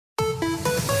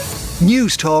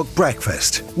News Talk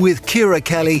Breakfast with Ciara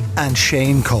Kelly and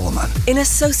Shane Coleman. In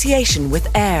association with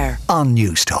AIR On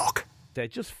News Talk.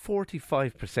 Just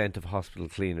 45% of hospital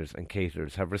cleaners and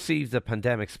caterers have received a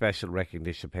pandemic special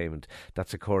recognition payment.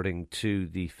 That's according to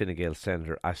the Fine Gael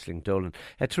Senator Dolan.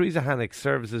 Teresa Hannick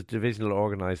serves as Divisional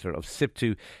Organiser of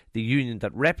SIPTU, the union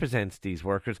that represents these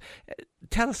workers.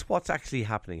 Tell us what's actually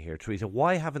happening here, Teresa.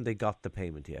 Why haven't they got the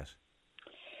payment yet?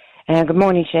 Good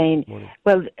morning, Shane. Morning.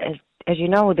 Well, as you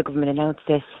know, the government announced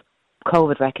this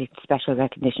COVID special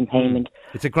recognition payment.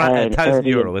 It's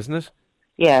 €1,000, isn't it?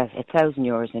 Yeah,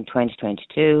 €1,000 in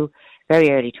 2022, very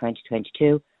early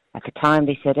 2022. At the time,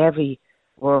 they said every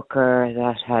worker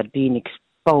that had been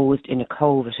exposed in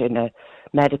a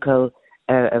medical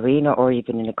arena or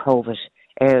even in a COVID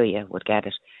area would get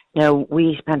it. Now,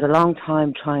 we spent a long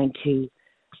time trying to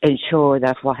ensure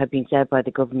that what had been said by the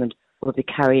government would be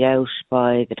carried out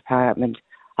by the Department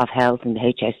of Health and the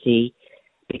HSE,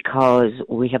 because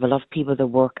we have a lot of people that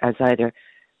work as either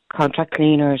contract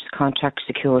cleaners, contract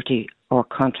security or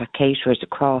contract caterers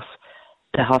across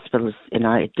the hospitals.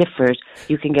 It differs.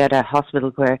 You can get a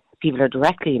hospital where people are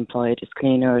directly employed as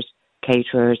cleaners,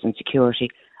 caterers and security,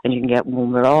 and you can get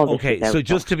one where all this is outsourced. So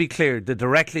just to be clear, the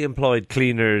directly employed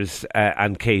cleaners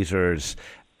and caterers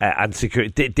and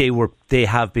security, they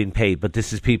have been paid, but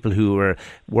this is people who were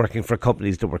working for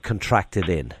companies that were contracted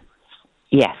in.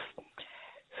 Yes.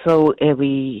 So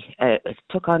it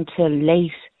took until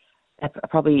late,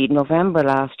 probably November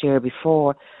last year,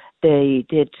 before they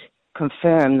did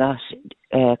confirm that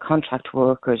contract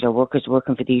workers or workers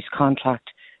working for these contract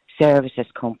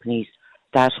services companies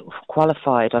that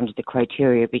qualified under the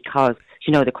criteria, because,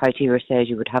 the criteria says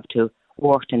you would have to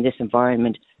work in this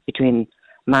environment between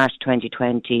March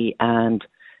 2020 and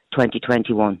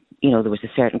 2021. There was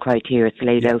a certain criteria it's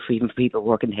laid out for even for people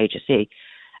working in the HSE,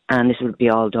 and this would be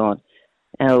all done.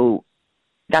 Now,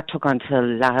 that took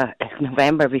until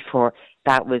November before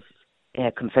that was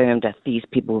confirmed that these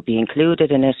people would be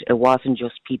included in it. It wasn't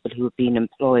just people who had been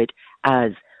employed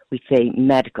as, we'd say,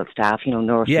 medical staff,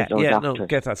 nurses or doctors. No,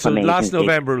 get that. So last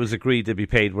November it was agreed to be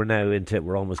paid. We're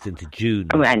almost into June.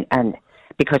 And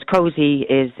because COSI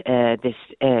is this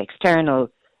external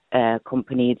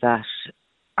company that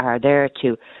are there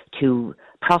to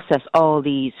process all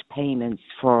these payments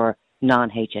for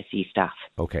non-HSE staff.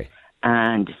 Okay.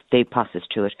 And they process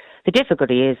through it. The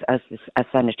difficulty is, as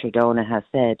Senator Dolan has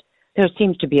said, there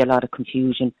seems to be a lot of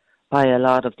confusion by a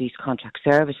lot of these contract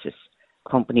services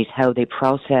companies, how they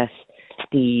process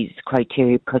these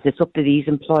criteria, because it's up to these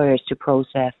employers to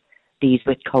process these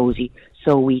with COSI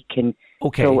so we can...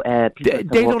 Okay. So, they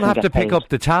don't have to pick up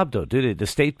the tab, though, do they? The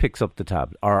state picks up the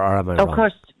tab, or am I wrong? Of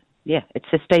course. Yeah, it's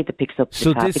the state that picks up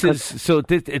the tab.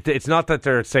 It's not that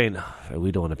they're saying,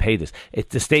 we don't want to pay this.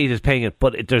 The state is paying it,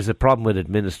 but there's a problem with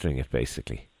administering it,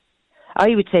 basically. I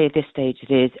would say at this stage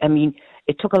it is. I mean,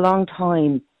 it took a long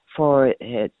time for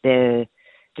the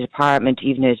department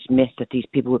even to admit that these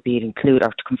people would be included,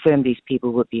 or to confirm these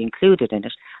people would be included in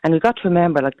it. And we've got to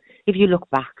remember, if you look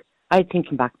back, I'm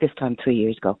thinking back this time 3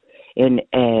 years ago, in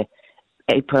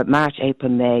March, April,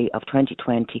 May of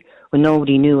 2020, when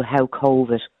nobody knew how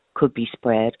COVID could be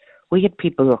spread. We had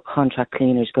people who were contract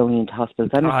cleaners going into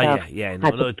hospitals. Tough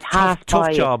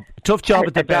job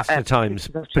at the best of times,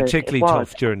 particularly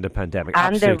tough during the pandemic.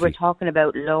 And Absolutely. we're talking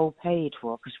about low-paid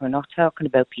workers. We're not talking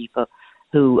about people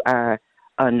who are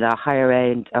on the higher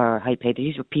end or high-paid.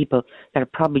 These are people that are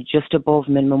probably just above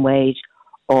minimum wage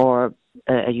or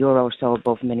 €1 or so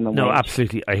above minimum wage. No,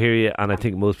 absolutely. I hear you, and I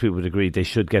think most people would agree they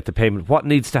should get the payment. What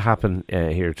needs to happen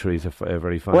here, Teresa,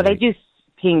 very finally? Well, I do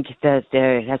think that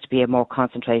there has to be a more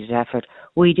concentrated effort.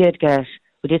 We did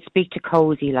speak to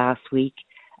COSI last week,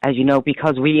 as you know,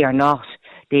 because we are not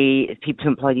the people who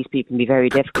employ these people, can be very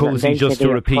difficult. COSI, just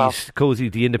to repeat, COSI,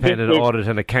 the independent audit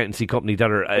and accountancy company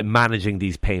that are managing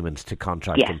these payments to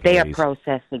contract employees. Yes, they are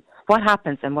processing. What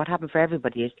happens, and what happened for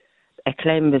everybody, is a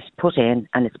claim is put in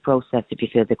and it's processed if you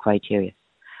fill the criteria.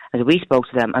 And we spoke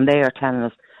to them and they are telling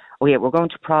us, we're going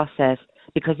to process,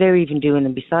 because they're even doing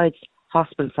them besides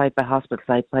hospital site by hospital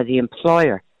site by the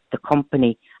employer, the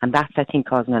company, and that's, I think,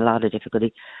 causing a lot of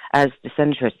difficulty. As the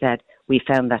Senator said, we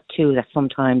found that too, that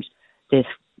sometimes the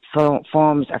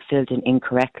forms are filled in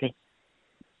incorrectly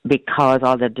because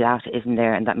all the data isn't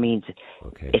there, and that means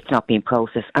it's not being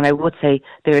processed. And I would say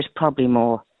there is probably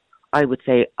more. I would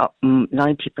say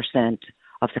 90%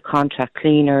 of the contract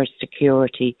cleaners,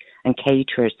 security and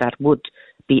caterers that would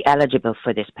be eligible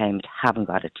for this payment haven't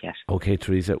got it yet. Okay,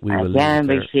 Teresa, we will... Again,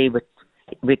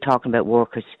 we're talking about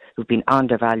workers who've been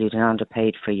undervalued and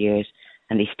underpaid for years,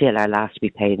 and they still are last to be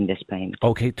paid in this payment.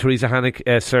 Okay, Teresa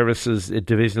Hannick, Services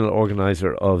Divisional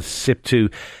Organiser of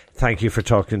SIPTU. Thank you for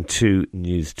talking to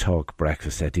News Talk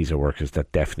Breakfast. These are workers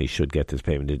that definitely should get this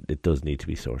payment. It does need to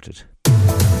be sorted.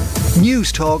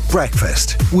 News Talk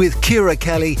Breakfast with Ciara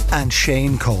Kelly and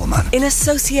Shane Coleman. In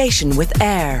association with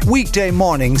AIR. Weekday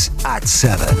mornings at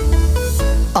 7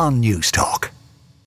 on News Talk.